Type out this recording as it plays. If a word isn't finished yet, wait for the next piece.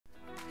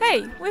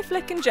Hey, we're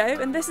Flick and Joe,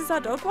 and this is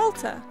our dog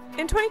Walter.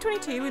 In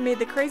 2022, we made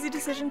the crazy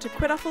decision to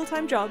quit our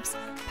full-time jobs,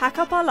 pack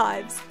up our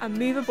lives, and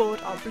move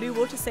aboard our blue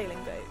water sailing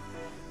boat.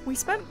 We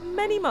spent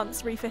many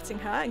months refitting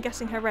her and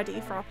getting her ready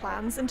for our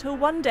plans until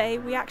one day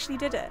we actually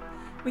did it.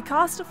 We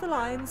cast off the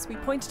lines, we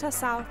pointed her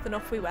south, and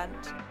off we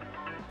went.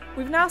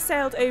 We've now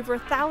sailed over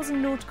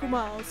 1,000 nautical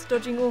miles,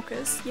 dodging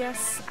orcas,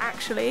 yes,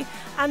 actually,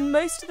 and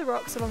most of the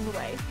rocks along the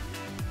way.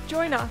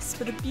 Join us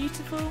for the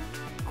beautiful,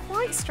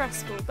 quite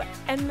stressful but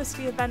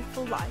endlessly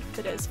eventful life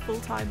that is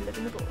full-time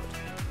living aboard.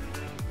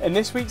 In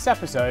this week's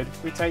episode,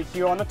 we take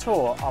you on a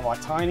tour of our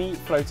tiny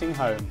floating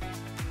home.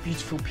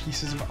 Beautiful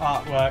pieces of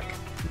artwork.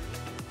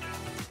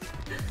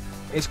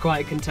 It's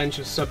quite a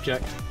contentious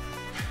subject.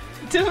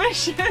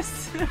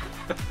 Delicious!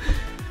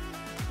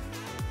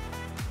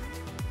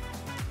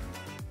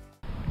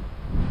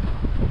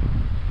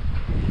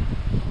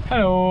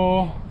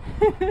 Hello!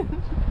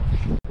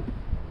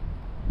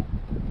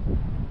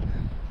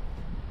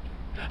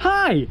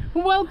 Hi!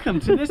 Welcome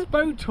to this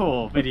boat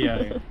tour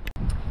video.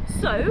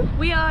 So,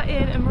 we are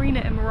in a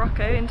marina in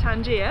Morocco, in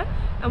Tangier,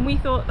 and we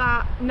thought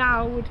that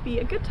now would be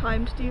a good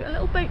time to do a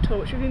little boat tour,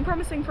 which we've been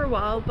promising for a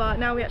while, but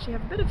now we actually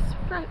have a bit of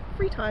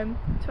free time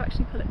to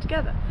actually pull it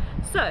together.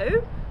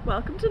 So,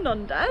 welcome to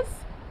Nendaz,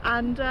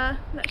 and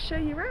let's show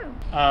you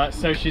around.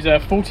 So she's a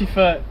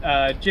 40-foot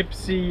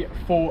Gib'Sea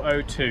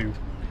 402,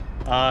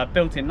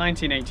 built in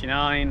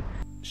 1989.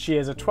 She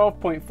is a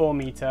 12.4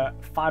 metre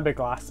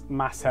fiberglass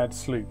masthead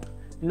sloop,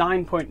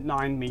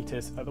 9.9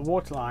 metres at the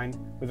waterline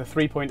with a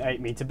 3.8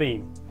 metre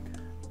beam.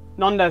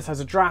 Nendaz has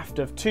a draft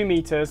of 2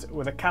 metres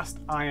with a cast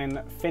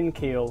iron fin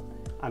keel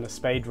and a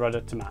spade rudder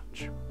to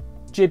match.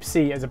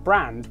 Gib'Sea as a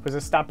brand was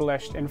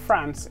established in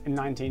France in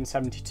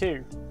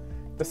 1972.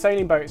 The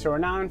sailing boats are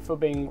renowned for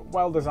being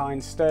well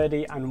designed,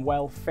 sturdy and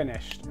well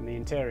finished in the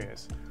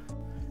interiors.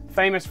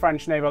 Famous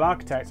French naval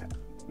architects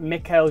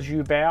Michael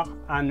Joubert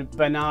and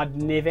Bernard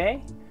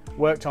Nivet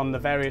worked on the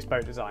various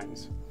boat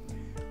designs.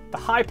 The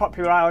high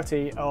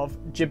popularity of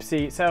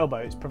Gib'Sea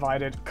sailboats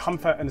provided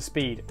comfort and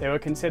speed. They were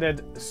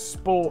considered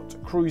sport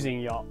cruising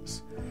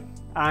yachts.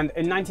 And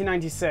in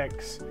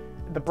 1996,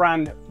 the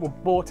brand were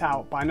bought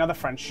out by another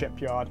French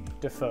shipyard,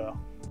 Dufour.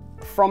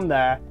 From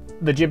there,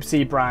 the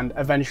Gib'Sea brand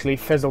eventually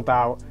fizzled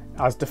out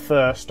as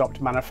Dufour stopped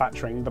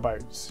manufacturing the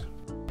boats.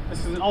 This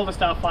is an older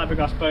style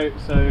fiberglass boat,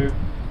 so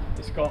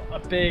it's got a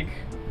big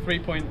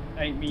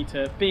 3.8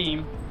 metre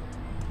beam,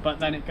 but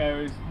then it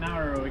goes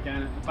narrower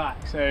again at the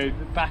back. So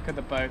the back of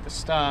the boat, the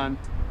stern,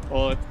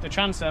 or the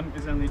transom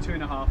is only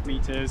 2.5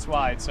 metres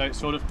wide, so it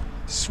sort of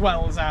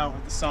swells out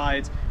at the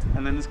side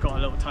and then it's got a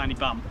little tiny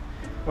bump.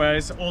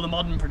 Whereas all the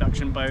modern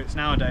production boats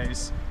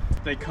nowadays,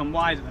 they come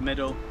wide at the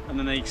middle and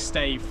then they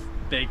stay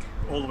big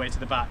all the way to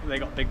the back. They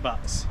got big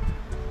butts.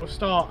 We'll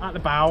start at the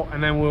bow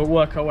and then we'll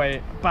work our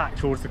way back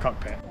towards the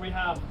cockpit. We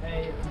have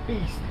a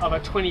beast of a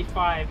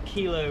 25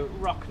 kilo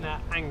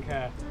rocknet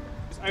anchor.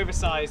 It's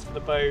oversized for the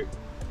boat,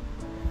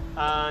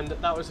 and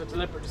that was a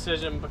deliberate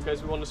decision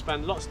because we want to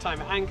spend lots of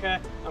time at anchor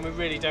and we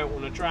really don't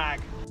want to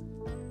drag.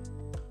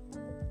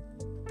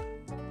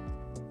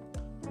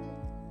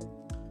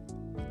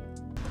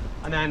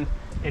 And then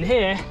in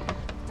here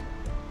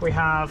we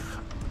have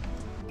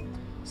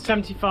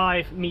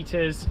 75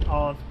 meters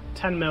of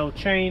 10mm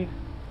chain,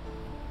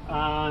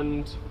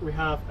 and we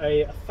have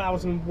a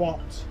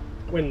 1000-watt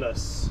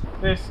windlass.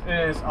 This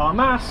is our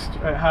mast.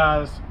 It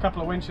has a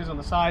couple of winches on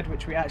the side,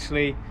 which we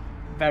actually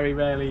very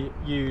rarely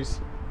use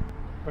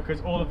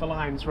because all of the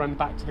lines run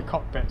back to the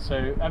cockpit,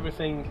 so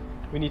everything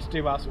we need to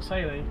do whilst we're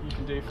sailing you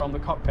can do from the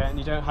cockpit and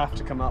you don't have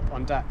to come up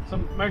on deck. So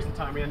most of the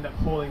time we end up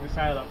hauling the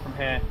sail up from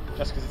here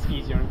just because it's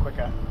easier and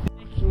quicker.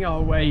 Making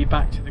our way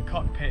back to the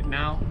cockpit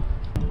now.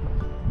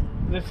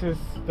 This is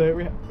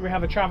we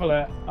have a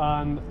traveller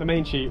on the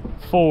main sheet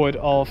forward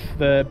of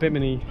the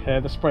bimini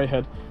here, the spray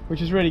hood,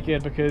 which is really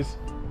good because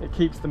it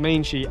keeps the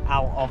main sheet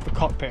out of the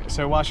cockpit.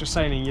 So whilst you're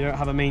sailing, you don't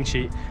have a main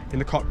sheet in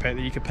the cockpit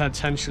that you could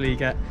potentially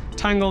get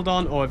tangled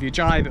on, or if you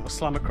jibe, it will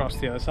slam across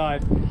the other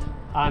side.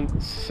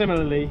 And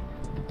similarly,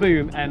 the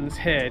boom ends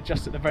here,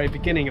 just at the very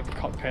beginning of the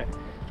cockpit,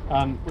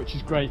 which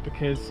is great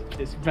because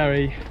it's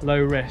very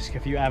low risk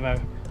if you ever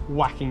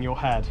whacking your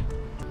head.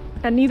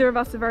 And neither of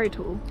us are very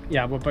tall.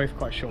 Yeah, we're both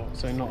quite short,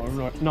 so not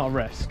a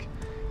risk.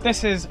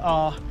 This is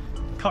our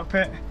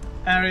cockpit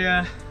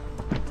area.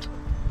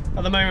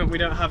 At the moment we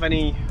don't have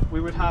any.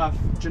 We would have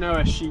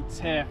Genoa sheets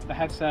here for the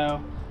head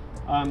sail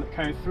that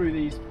go through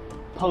these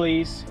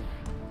pulleys,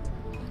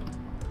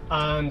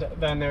 and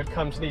then they would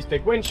come to these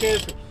big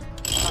winches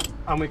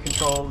and we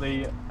control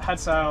the head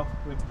sail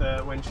with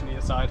the winch on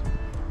either side.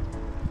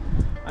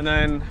 And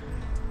then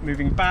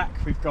moving back,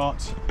 we've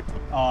got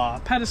our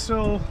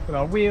pedestal with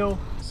our wheel.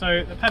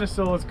 So the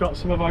pedestal has got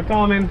some of our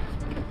Garmin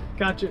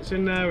gadgets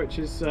in there, which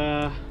is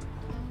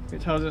it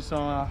tells us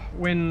our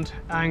wind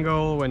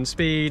angle, wind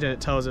speed, and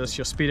it tells us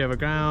your speed over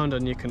ground,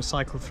 and you can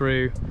cycle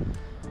through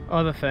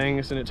other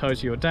things, and it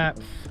tells you your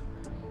depth.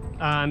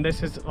 And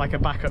this is like a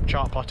backup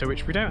chart plotter,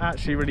 which we don't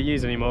actually really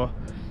use anymore,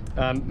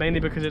 mainly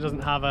because it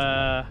doesn't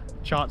have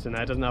charts in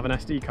there, it doesn't have an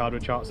SD card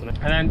with charts in it.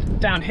 And then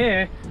down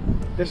here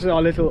this is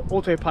our little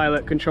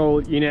autopilot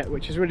control unit,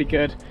 which is really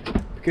good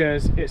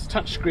because it's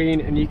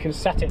touchscreen and you can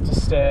set it to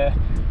steer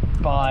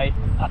by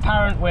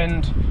apparent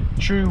wind,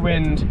 true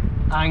wind,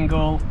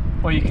 angle,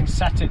 or you can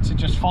set it to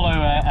just follow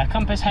a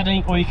compass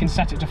heading, or you can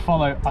set it to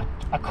follow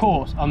a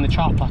course on the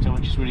chart plotter,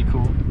 which is really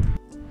cool.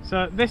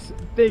 So this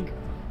big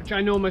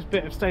ginormous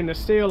bit of stainless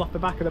steel off the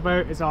back of the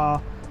boat is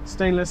our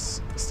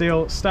stainless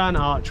steel stern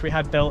arch we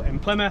had built in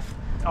Plymouth.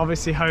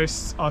 Obviously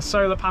hosts our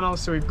solar panels,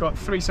 so we've got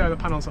 3 solar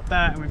panels up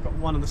there and we've got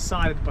one on the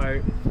side of the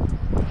boat.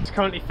 It's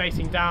currently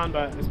facing down,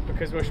 but it's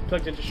because we're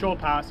plugged into shore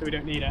power, so we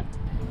don't need it.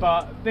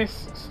 But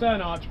this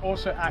stern arch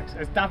also acts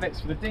as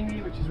davits for the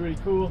dinghy, which is really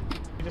cool.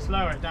 You just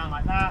lower it down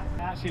like that.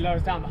 It actually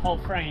lowers down the whole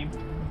frame.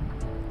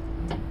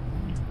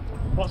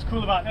 What's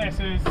cool about this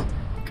is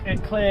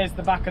it clears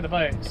the back of the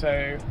boat,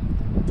 so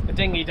the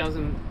dinghy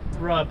doesn't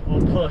rub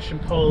or push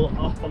and pull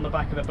up on the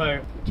back of the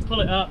boat. To pull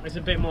it up is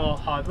a bit more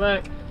hard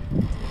work.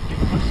 You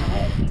can push some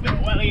more, a bit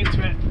of welly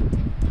into it,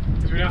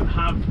 because we don't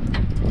have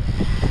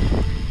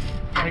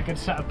a very good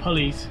set of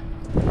pulleys.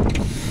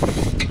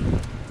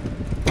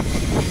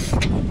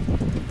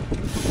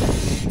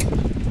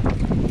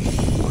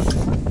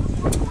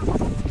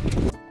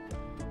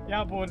 The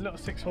outboard little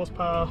 6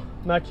 horsepower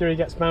Mercury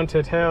gets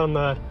mounted here on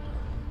the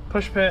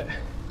push pit,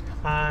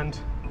 and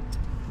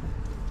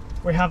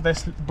we have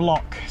this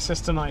block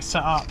system that I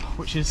set up,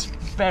 which is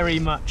very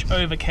much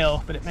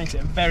overkill, but it makes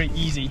it very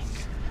easy.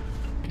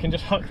 You can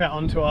just hook that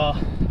onto our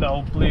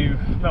little blue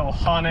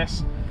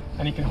harness,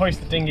 and you can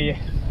hoist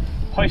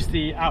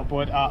the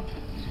outboard up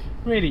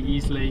really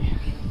easily,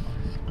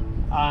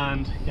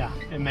 and yeah,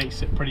 it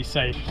makes it pretty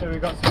safe. So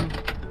we've got some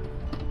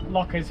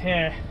lockers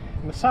here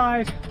on the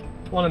side,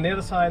 one on the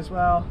other side as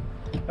well.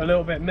 A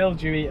little bit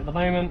mildewy at the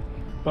moment,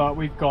 but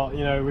we've got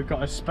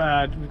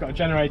a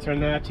generator in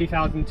there,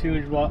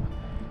 2,200 watt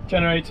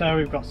generator.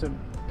 We've got some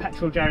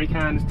petrol jerry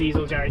cans,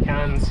 diesel jerry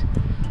cans.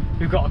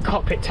 We've got a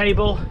cockpit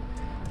table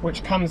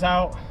which comes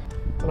out,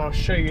 and I'll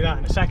show you that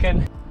in a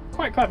second.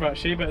 Quite clever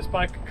actually, but it's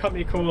by a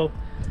company called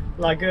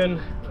Lagoon,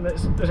 and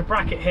there's a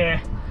bracket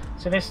here,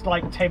 so this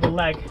like table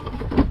leg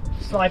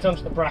slides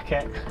onto the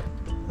bracket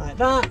like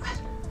that.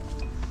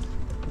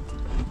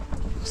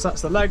 So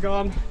that's the leg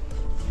on,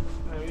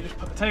 and you just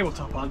put the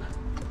tabletop on.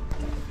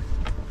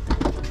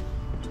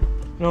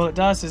 And all it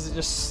does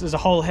is there's a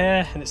hole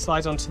here and it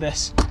slides onto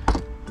this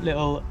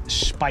little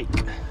spike.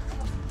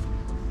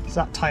 So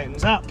that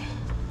tightens up.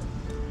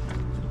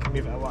 You can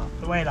move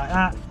it away like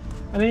that.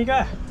 And there you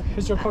go.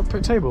 Here's your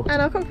cockpit table.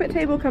 And our cockpit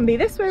table can be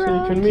this way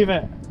around. So you can move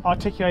it,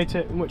 articulate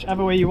it in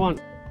whichever way you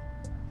want.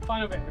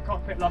 Final bit, the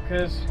cockpit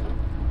lockers.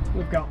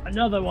 We've got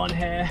another one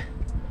here.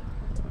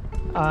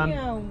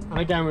 And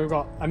again, we've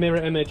got a mirror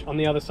image on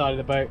the other side of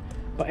the boat.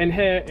 But in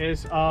here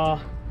is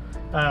our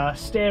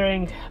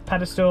steering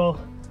pedestal,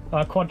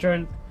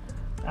 quadrant.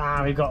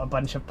 We've got a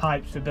bunch of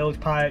pipes for bilge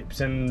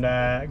pipes and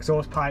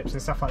exhaust pipes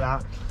and stuff like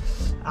that.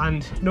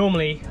 And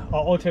normally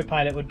our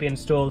autopilot would be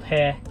installed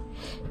here,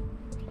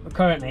 but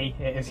currently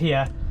it is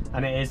here,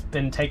 and it has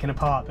been taken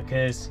apart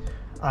because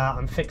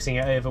I'm fixing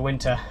it over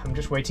winter. I'm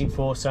just waiting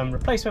for some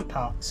replacement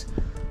parts.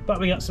 But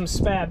we got some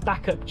spare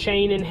backup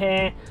chain in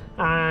here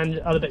and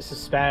other bits of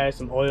spare,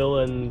 some oil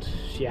and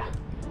yeah,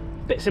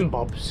 bits and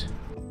bobs.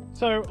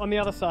 So on the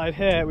other side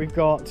here we've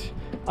got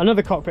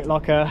another cockpit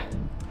locker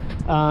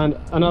and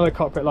another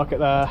cockpit locker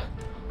there,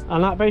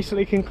 and that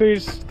basically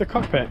concludes the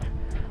cockpit.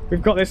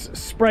 We've got this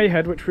spray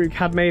head which we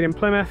had made in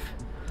Plymouth,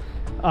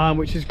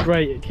 which is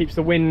great. It keeps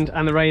the wind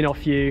and the rain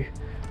off you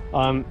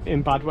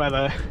in bad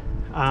weather,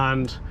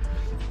 and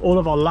all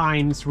of our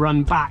lines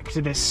run back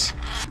to this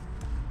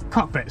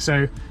cockpit,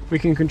 so we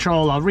can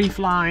control our reef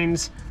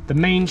lines, the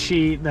main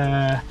sheet,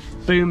 the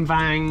boom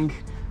vang,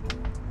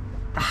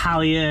 the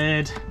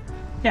halyard.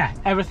 Yeah,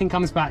 everything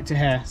comes back to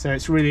here, so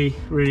it's really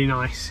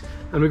nice.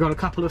 And we've got a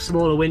couple of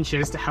smaller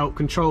winches to help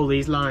control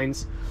these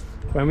lines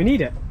when we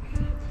need it.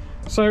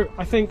 So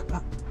I think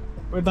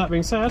with that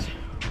being said,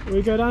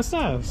 we go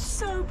downstairs.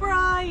 So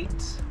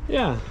bright.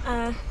 Yeah.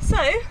 So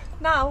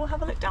now we'll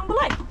have a look down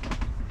below.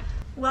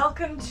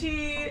 Welcome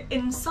to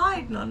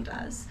inside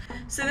Nendaz.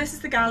 So this is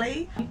the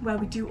galley where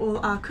we do all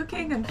our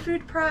cooking and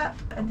food prep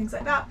and things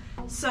like that.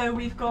 So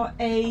we've got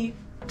a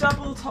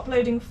double top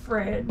loading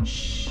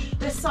fridge.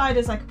 This side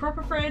is like a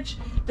proper fridge.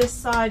 This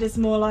side is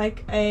more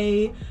like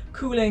a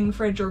cooling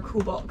fridge or a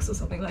cool box or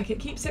something. Like, it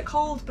keeps it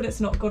cold, but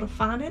it's not got a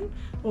fan in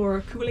or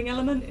a cooling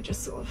element. It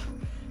just sort of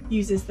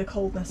uses the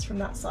coldness from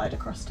that side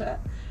across to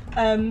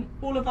it.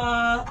 All of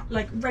our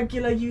like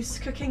regular use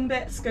cooking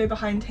bits go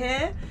behind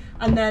here,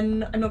 and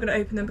then I'm not going to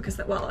open them because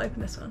well, I'll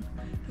open this one.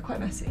 They're quite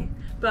messy,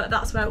 but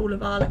that's where all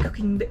of our like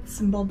cooking bits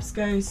and bobs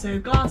go. So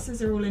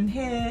glasses are all in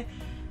here,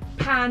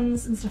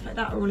 pans and stuff like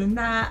that are all in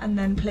there, and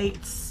then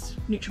plates,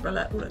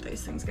 Nutribullet, all of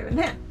those things go in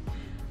here.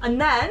 And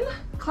then,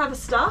 clever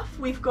stuff,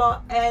 we've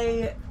got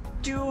a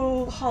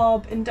dual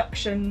hob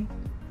induction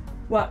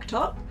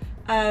worktop,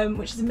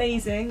 which is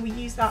amazing. We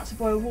use that to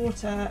boil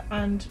water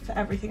and for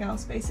everything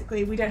else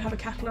basically. We don't have a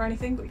kettle or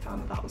anything, but we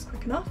found that that was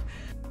quick enough.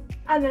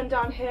 And then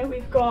down here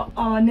we've got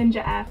our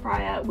Ninja air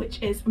fryer,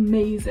 which is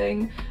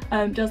amazing.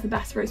 Does the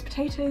best roast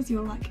potatoes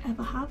you'll like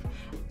ever have.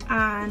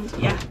 And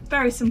yeah,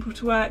 very simple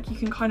to work. You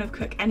can kind of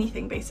cook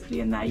anything basically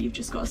in there. You've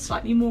just got a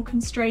slightly more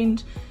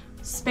constrained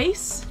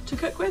space to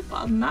cook with, but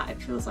other than that it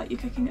feels like you're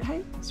cooking at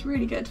home. It's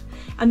really good.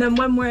 And then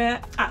when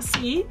we're at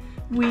sea,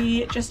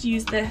 we just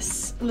use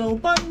this little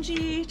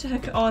bungee to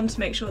hook it on to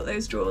make sure that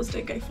those drawers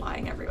don't go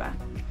flying everywhere.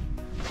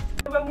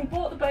 So when we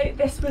bought the boat,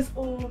 this was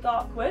all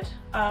dark wood,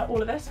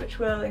 all of this, which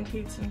we'll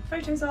include some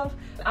photos of,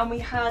 and we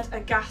had a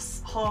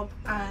gas hob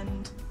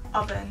and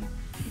oven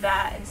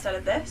there instead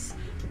of this.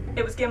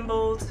 It was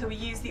gimbaled, so we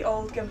used the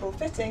old gimbal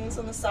fittings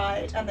on the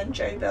side, and then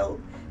Joe built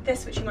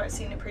this, which you might have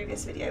seen in a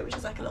previous video, which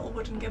is like a little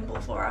wooden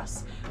gimbal for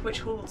us, which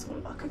holds all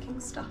of our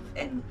cooking stuff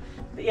in.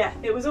 But yeah,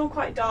 it was all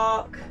quite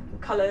dark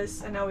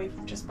colours, and now we've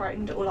just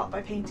brightened it all up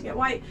by painting it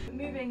white.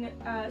 Moving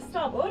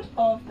starboard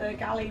of the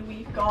galley,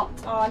 we've got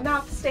our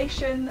nav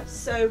station.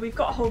 So we've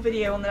got a whole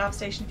video on the nav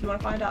station if you want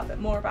to find out a bit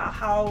more about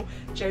how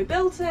Joe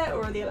built it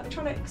or the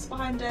electronics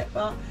behind it.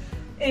 But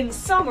in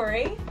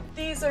summary,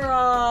 these are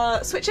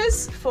our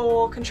switches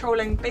for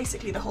controlling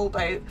basically the whole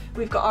boat.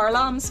 We've got our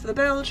alarms for the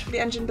bilge, for the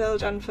engine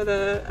bilge and for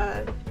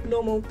the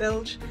normal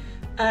bilge,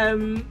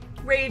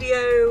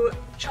 radio,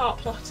 chart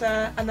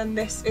plotter, and then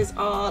this is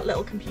our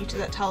little computer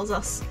that tells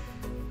us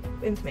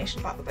information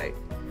about the boat.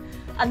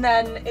 And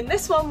then in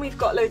this one we've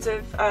got loads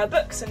of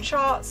books and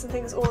charts and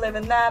things all live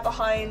in there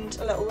behind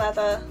a little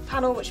leather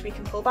panel which we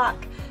can pull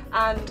back,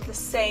 and the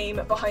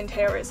same behind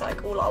here is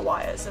like all our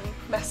wires and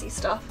messy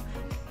stuff.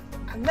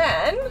 And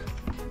then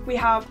we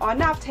have our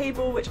nav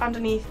table, which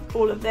underneath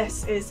all of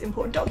this is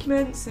important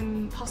documents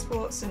and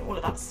passports and all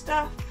of that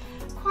stuff.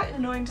 It's quite an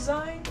annoying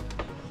design.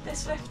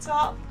 This lifts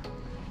up,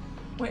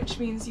 which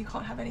means you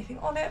can't have anything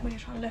on it when you're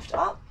trying to lift it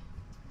up,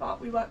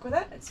 but we work with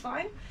it, it's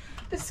fine.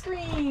 The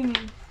screen,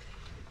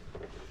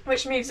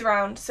 which moves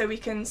around, so we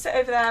can sit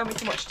over there and we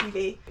can watch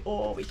TV,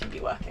 or we can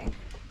be working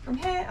from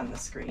here, and the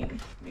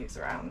screen moves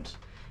around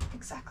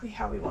exactly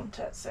how we want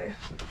it. So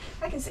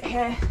I can sit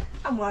here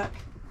and work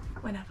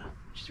whenever,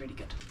 which is really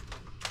good.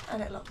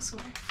 And it locks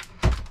away.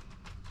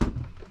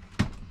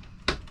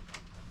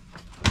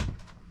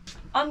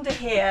 Under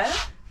here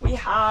we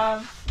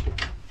have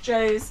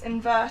Joe's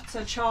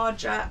inverter,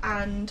 charger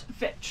and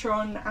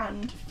Vitron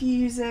and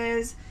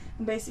fuses,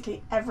 and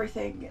basically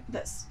everything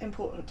that's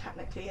important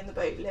technically in the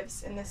boat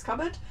lives in this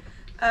cupboard.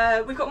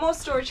 We've got more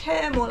storage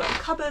here, more little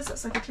cupboards.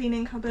 That's like a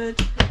cleaning cupboard.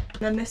 And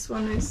then this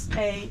one is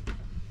a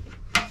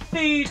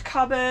food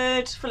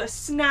cupboard full of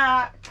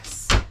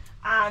snacks,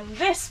 and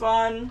this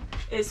one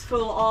is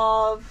full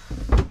of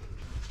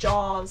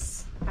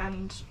jars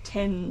and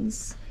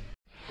tins.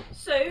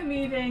 So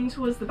moving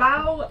towards the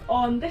bow,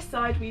 on this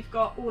side we've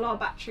got all our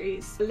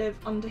batteries live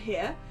under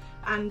here,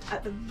 and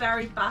at the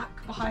very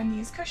back behind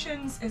these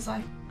cushions is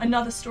like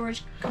another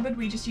storage cupboard.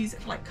 We just use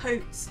it for like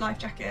coats, life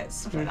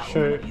jackets, stuff like that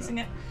when we're not using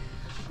it.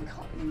 We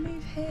can't really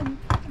move him.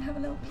 I can have a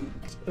little peek.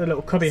 A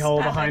little cubby hole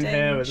Spare behind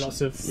bedding, here with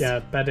lots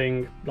of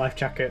bedding, life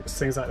jackets,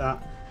 things like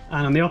that.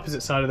 And on the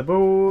opposite side of the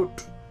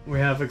boat we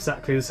have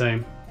exactly the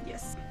same.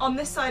 Yes. On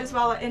this side as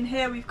well, in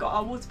here we've got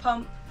our water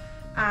pump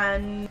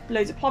and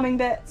loads of plumbing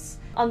bits.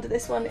 Under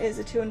this one is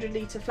a 200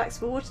 litre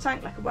flexible water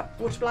tank, like a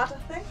water bladder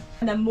thing.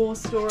 And then more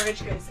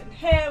storage goes in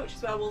here, which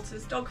is where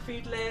Walter's dog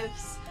food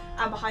lives.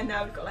 And behind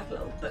there we've got like a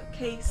little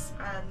bookcase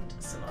and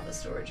some other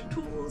storage of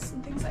tools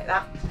and things like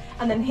that.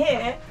 And then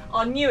here,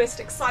 our newest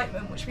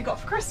excitement, which we got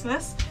for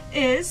Christmas,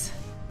 is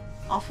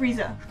our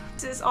freezer.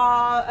 This is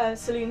our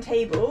saloon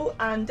table,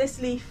 and this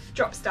leaf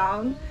drops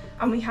down,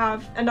 and we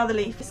have another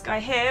leaf, this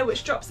guy here,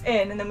 which drops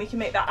in, and then we can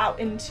make that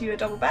out into a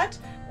double bed,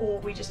 or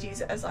we just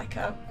use it as like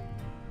a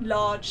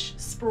large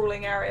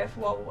sprawling area for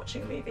while we're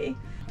watching a movie.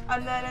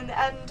 And then in the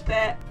end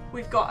bit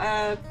we've got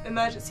an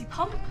emergency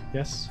pump.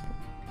 Yes,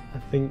 I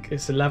think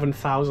it's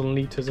 11,000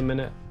 litres a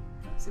minute.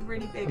 It's a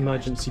really big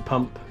emergency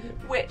pump,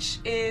 which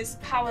is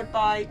powered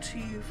by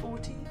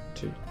 230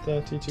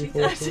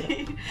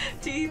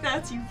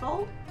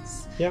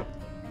 volts. Yep.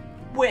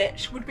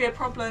 Which would be a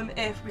problem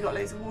if we got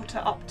loads of water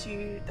up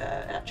to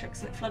the electrics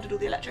and it flooded all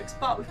the electrics,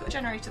 but we've got a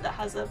generator that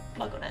has a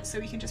plug on it, so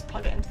we can just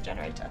plug it into the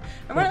generator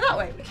and run it that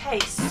way. Okay,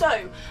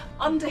 so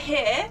under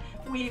here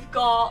we've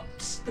got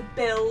the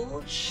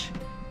bilge.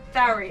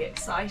 Very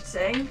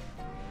exciting.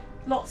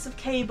 Lots of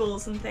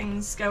cables and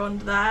things go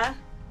under there.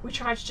 We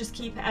try to just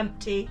keep it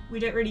empty. We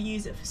don't really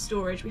use it for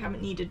storage, we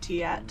haven't needed to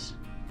yet.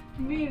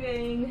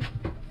 Moving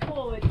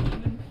forward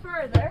even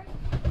further,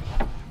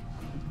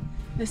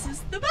 this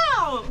is the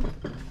bow!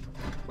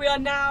 We are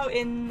now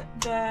in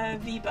the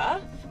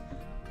V-berth,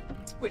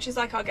 which is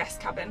like our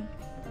guest cabin.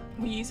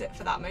 We use it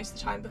for that most of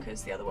the time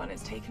because the other one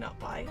is taken up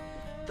by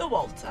the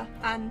Walter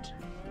and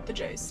the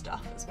Joe's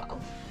stuff as well.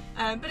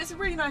 But it's a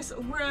really nice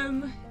little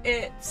room.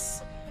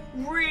 It's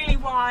really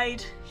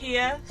wide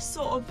here,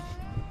 sort of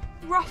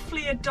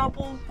roughly a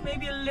double,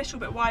 maybe a little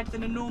bit wider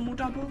than a normal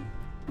double,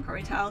 can't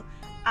really tell,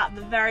 at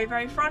the very,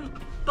 very front.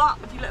 But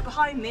if you look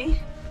behind me,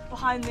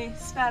 behind the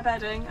spare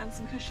bedding and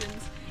some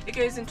cushions, it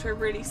goes into a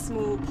really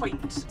small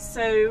point.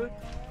 So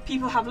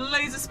People have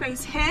loads of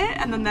space here,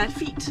 and then their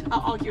feet are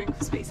arguing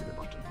for space at the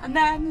bottom. And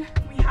then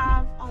we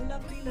have our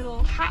lovely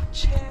little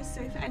hatch here,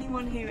 so for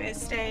anyone who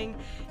is staying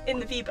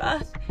in the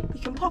V-berth, you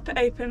can pop it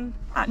open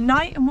at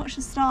night and watch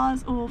the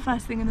stars, or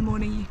first thing in the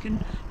morning you can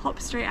hop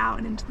straight out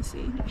and into the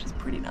sea, which is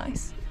pretty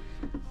nice.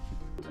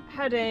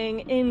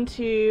 Heading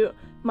into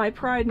my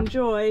pride and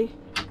joy,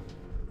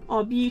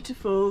 our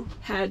beautiful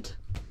head.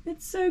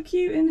 It's so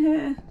cute in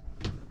here.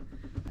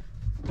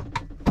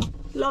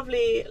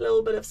 Lovely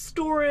little bit of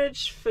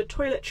storage for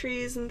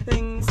toiletries and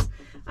things,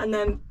 and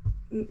then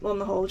on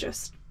the whole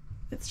it's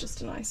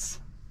just a nice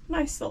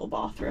little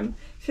bathroom.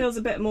 Feels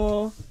a bit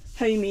more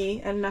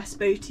homey and less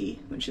boaty,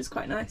 which is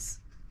quite nice.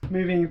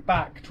 Moving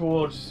back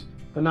towards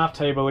the nav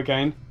table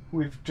again,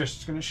 we're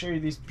just going to show you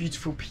these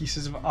beautiful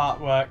pieces of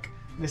artwork.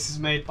 This is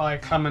made by a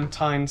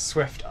Clementine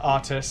Swift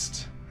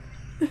artist.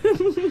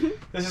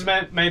 This is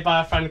made by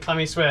our friend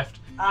Clemmy Swift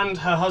and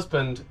her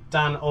husband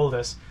Dan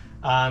Aldous.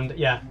 And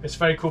yeah, it's a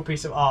very cool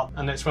piece of art,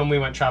 and it's when we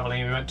went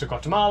travelling. We went to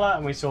Guatemala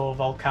and we saw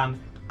Volcan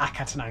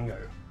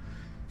Acatenango.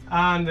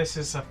 And this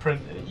is a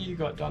print that you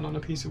got done on a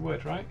piece of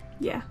wood, right?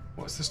 Yeah.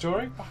 What's the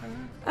story behind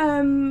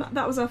it?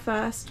 That was our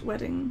first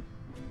wedding,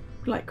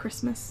 like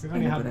Christmas. We've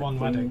only had one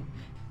wedding.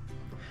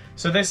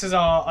 So this is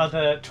our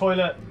other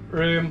toilet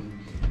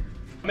room.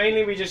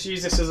 Mainly we just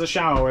use this as a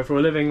shower if we're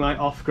living like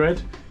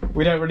off-grid.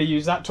 We don't really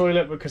use that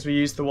toilet because we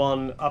use the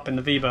one up in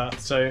the V-berth.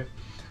 So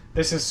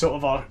this is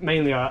sort of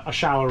mainly a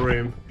shower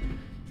room.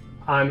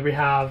 And we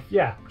have,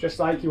 yeah, just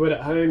like you would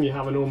at home, you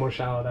have a normal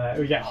shower there.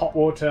 We get hot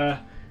water,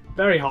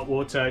 very hot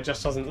water. It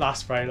just doesn't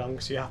last very long,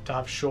 so you have to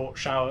have short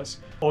showers.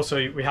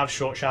 Also, we have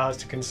short showers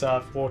to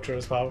conserve water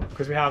as well,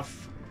 because we have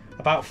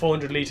about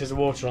 400 litres of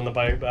water on the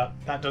boat, but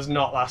that does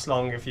not last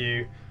long if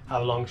you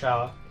have a long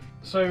shower.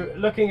 So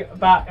looking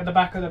back at the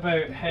back of the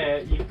boat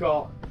here, you've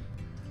got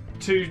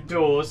two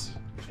doors.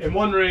 In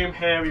one room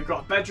here, we've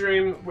got a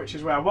bedroom, which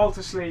is where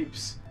Walter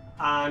sleeps,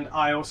 and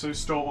I also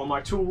store all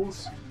my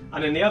tools.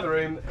 And in the other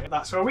room,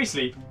 that's where we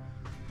sleep.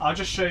 I'll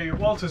just show you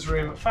Walter's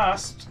room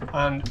first,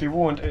 and be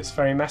warned, it's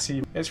very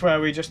messy. It's where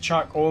we just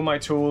chuck all my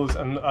tools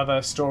and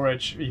other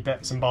storage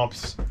bits and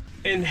bobs.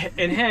 In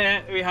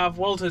here, we have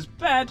Walter's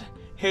bed,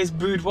 his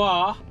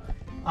boudoir,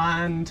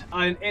 and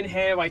in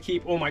here I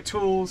keep all my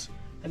tools,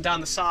 and down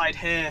the side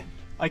here,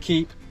 I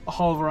keep a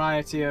whole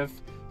variety of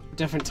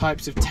different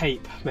types of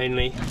tape,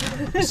 mainly.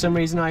 For some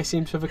reason, I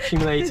seem to have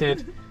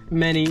accumulated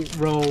many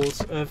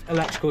rolls of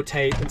electrical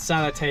tape and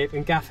sellotape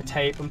and gaffer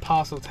tape and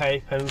parcel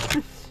tape,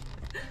 and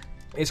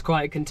it's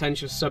quite a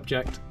contentious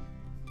subject.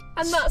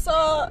 And that's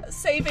our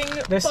saving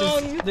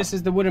bung. This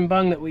is the wooden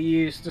bung that we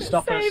used to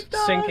stop us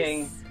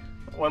sinking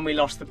when we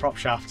lost the prop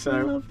shaft. So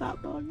I love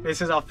that bung.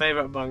 This is our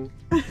favourite bung.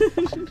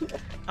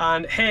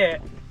 And here,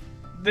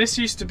 this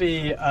used to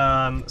be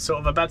sort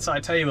of a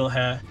bedside table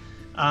here,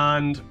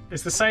 and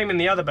it's the same in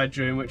the other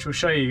bedroom, which we'll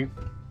show you.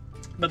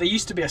 But there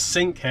used to be a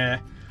sink here,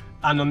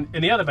 and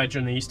in the other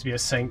bedroom there used to be a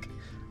sink.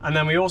 And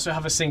then we also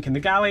have a sink in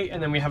the galley,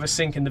 and then we have a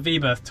sink in the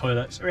V-berth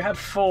toilet. So we had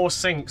 4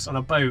 sinks on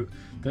a boat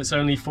that's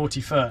only 40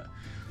 foot.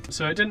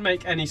 So it didn't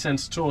make any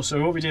sense at all.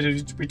 So what we did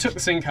is we took the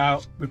sink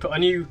out, we put a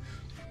new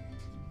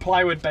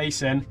plywood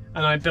base in,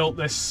 and I built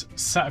this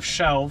set of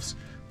shelves,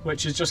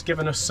 which has just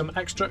given us some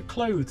extra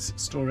clothes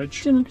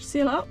storage. Do you want to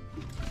seal it up?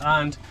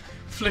 And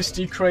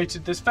Felicity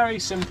created this very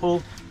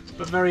simple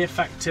but very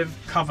effective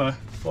cover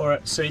for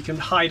it, so you can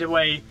hide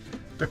away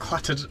the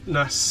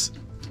clutteredness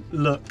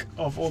look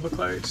of all the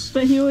clothes.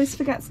 But he always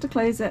forgets to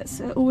close it,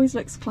 so it always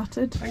looks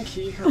cluttered. Thank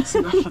you, that's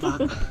enough of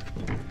that.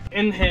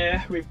 In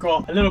here we've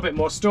got a little bit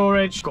more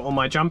storage, got all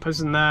my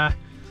jumpers in there,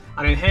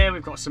 and in here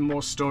we've got some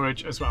more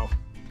storage as well.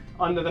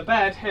 Under the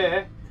bed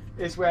here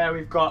is where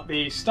we've got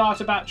the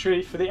starter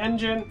battery for the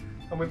engine,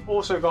 and we've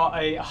also got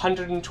a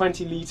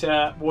 120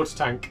 litre water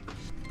tank.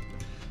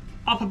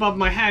 Up above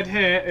my head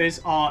here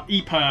is our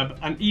EPIRB,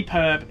 and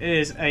EPIRB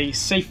is a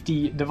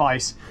safety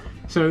device.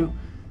 So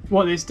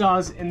what this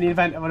does, in the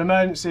event of an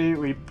emergency,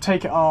 we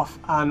take it off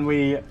and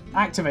we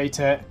activate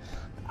it,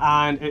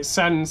 and it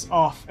sends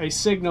off a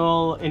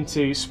signal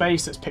into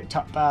space that's picked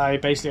up by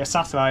basically a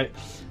satellite,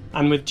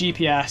 and with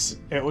GPS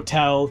it will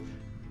tell,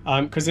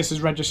 because this is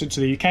registered to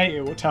the UK,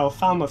 it will tell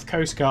Falmouth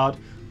Coast Guard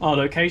our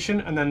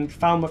location, and then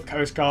Falmouth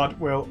Coast Guard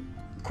will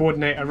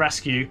coordinate a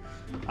rescue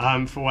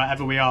for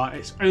wherever we are.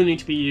 It's only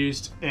to be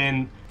used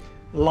in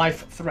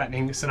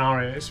life-threatening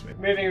scenarios.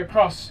 Moving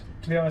across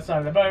to the other side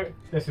of the boat,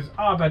 this is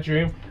our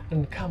bedroom,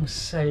 and come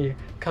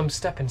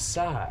step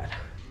inside.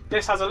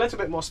 This has a little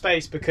bit more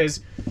space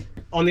because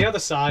on the other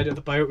side of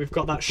the boat we've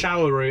got that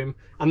shower room,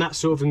 and that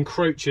sort of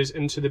encroaches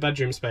into the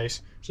bedroom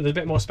space. So there's a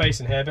bit more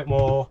space in here, a bit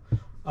more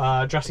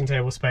dressing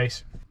table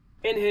space.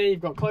 In here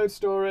you've got clothes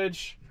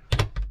storage,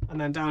 and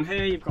then down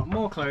here you've got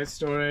more clothes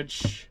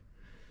storage.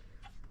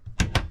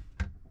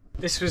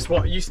 This was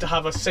what used to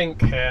have a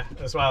sink here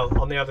as well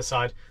on the other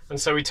side, and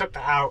so we took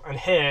that out, and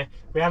here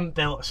we haven't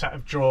built a set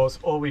of drawers.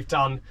 All we've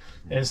done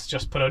is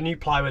just put a new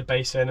plywood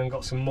base in and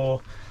got some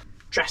more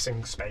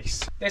dressing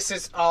space. This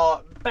is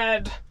our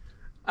bed,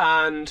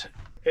 and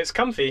it's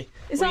comfy.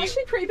 It's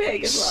actually pretty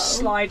big as well.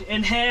 Slide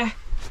in here,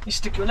 You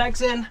stick your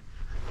legs in,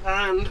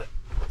 and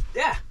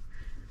yeah.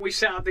 We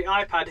set up the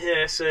iPad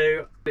here,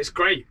 so it's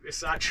great.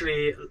 It's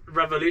actually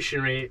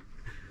revolutionary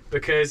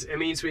because it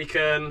means we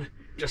can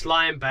just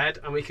lie in bed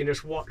and we can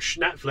just watch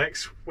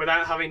Netflix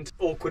without having to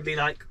awkwardly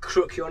like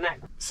crook your neck.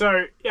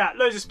 So yeah,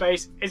 loads of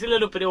space. It's a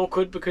little bit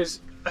awkward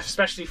because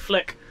especially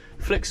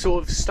Flick's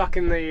sort of stuck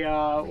in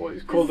the what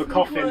is called the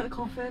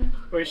coffin,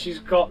 where she's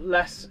got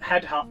less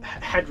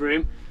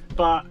headroom,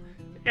 but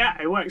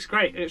yeah, it works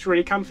great. It's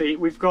really comfy.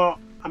 We've got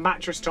a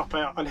mattress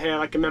topper on here,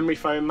 like a memory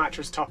foam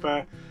mattress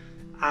topper,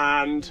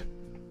 and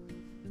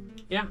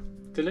yeah,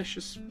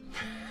 delicious.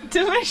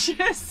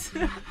 Delicious.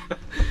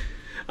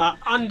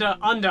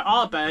 Under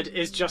our bed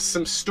is just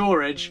some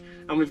storage,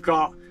 and we've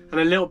got,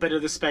 and a little bit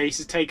of the space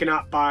is taken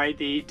up by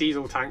the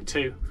diesel tank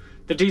too.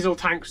 The diesel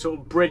tank sort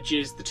of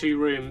bridges the two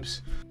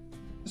rooms.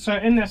 So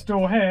in this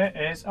door here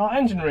is our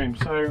engine room.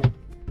 So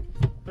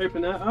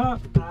open that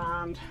up,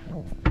 and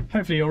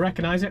hopefully you'll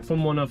recognise it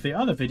from one of the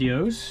other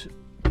videos.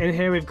 In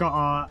here we've got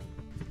our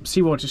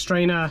seawater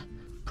strainer,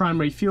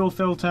 primary fuel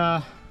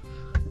filter,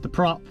 the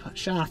prop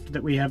shaft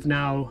that we have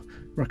now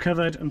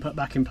recovered and put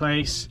back in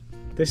place.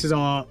 This is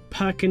our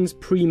Perkins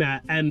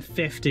Premier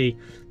M50.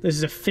 This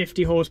is a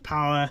 50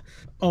 horsepower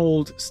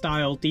old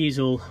style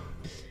diesel.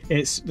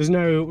 There's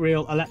no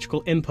real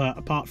electrical input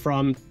apart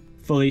from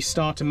fully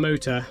start a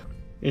motor.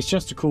 It's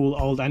just a cool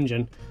old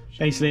engine.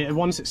 Basically,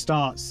 once it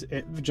starts,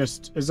 it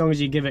just, as long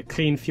as you give it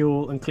clean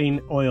fuel and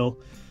clean oil,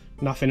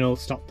 nothing will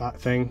stop that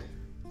thing.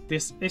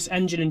 This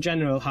engine in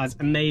general has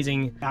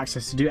amazing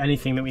access to do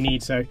anything that we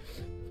need. So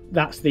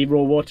that's the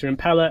raw water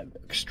impeller,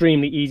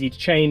 extremely easy to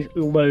change,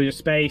 loads of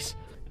space.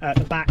 At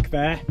the back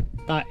there,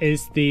 that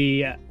is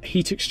the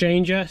heat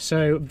exchanger,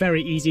 so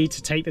very easy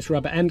to take this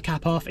rubber end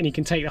cap off, and you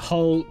can take the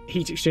whole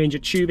heat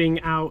exchanger tubing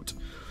out.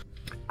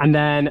 And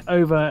then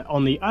over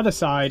on the other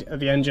side of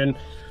the engine,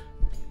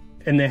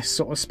 in this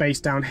sort of space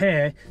down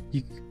here,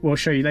 we'll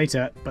show you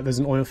later, but there's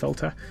an oil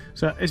filter.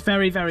 So it's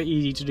very, very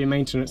easy to do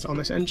maintenance on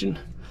this engine.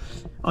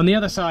 On the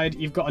other side,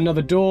 you've got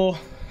another door,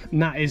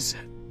 and that is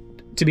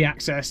to be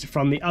accessed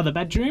from the other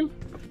bedroom.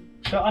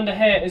 So under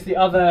here is the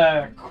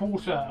other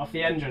quarter of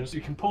the engine, so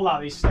you can pull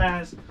out these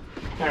stairs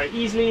very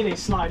easily. They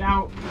slide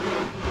out,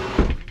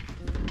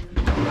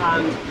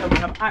 and then we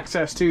have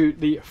access to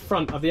the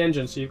front of the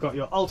engine. So you've got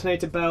your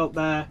alternator belt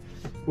there,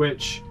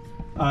 which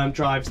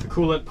drives the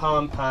coolant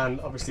pump and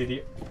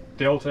obviously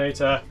the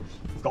alternator.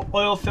 We've got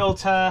oil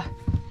filter,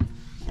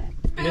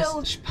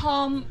 Bilge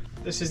pump.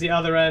 This is the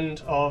other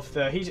end of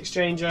the heat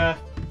exchanger.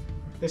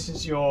 This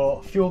is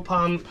your fuel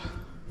pump.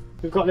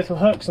 We've got little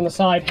hooks on the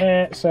side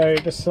here, so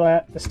the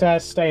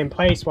stairs stay in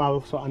place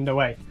while we're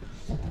underway.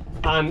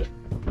 And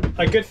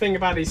a good thing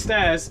about these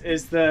stairs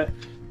is that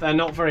they're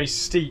not very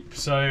steep,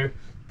 so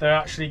they're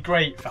actually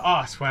great for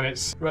us when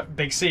it's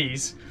big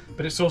seas,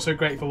 but it's also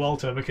great for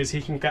Walter because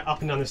he can get up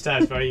and down the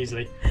stairs very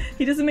easily.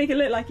 He doesn't make it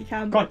look like he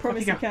can, but I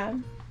promise he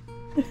can.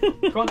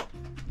 Go on.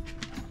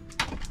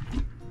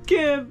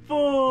 Good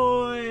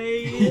boy.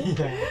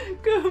 Yeah.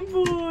 Good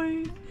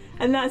boy.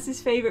 And that's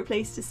his favourite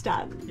place to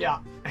stand. Yeah,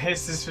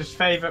 this is his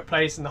favourite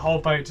place in the whole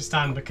boat to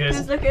stand because...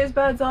 Just look at his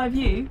bird's eye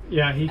view.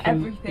 Yeah, he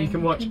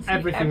can watch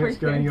everything that's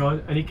going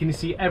on, and he can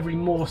see every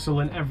morsel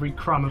and every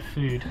crumb of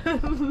food.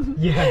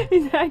 Yeah.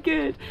 Is that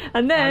good?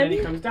 And then he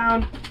comes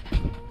down.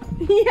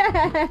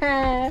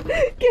 Yeah!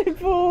 Good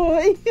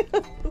boy!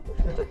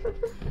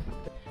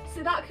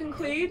 So that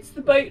concludes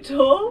the boat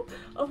tour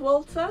of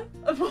Walter.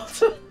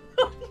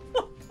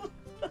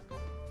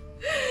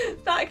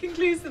 That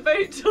concludes the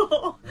boat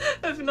tour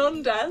of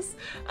Nendaz.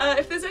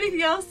 If there's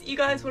anything else that you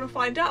guys want to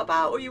find out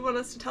about, or you want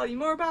us to tell you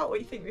more about, or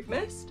you think we've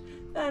missed,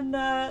 then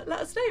let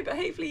us know. But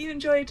hopefully you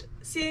enjoyed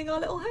seeing our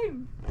little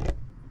home.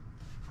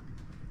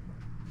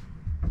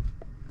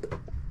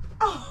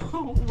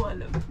 Oh, what a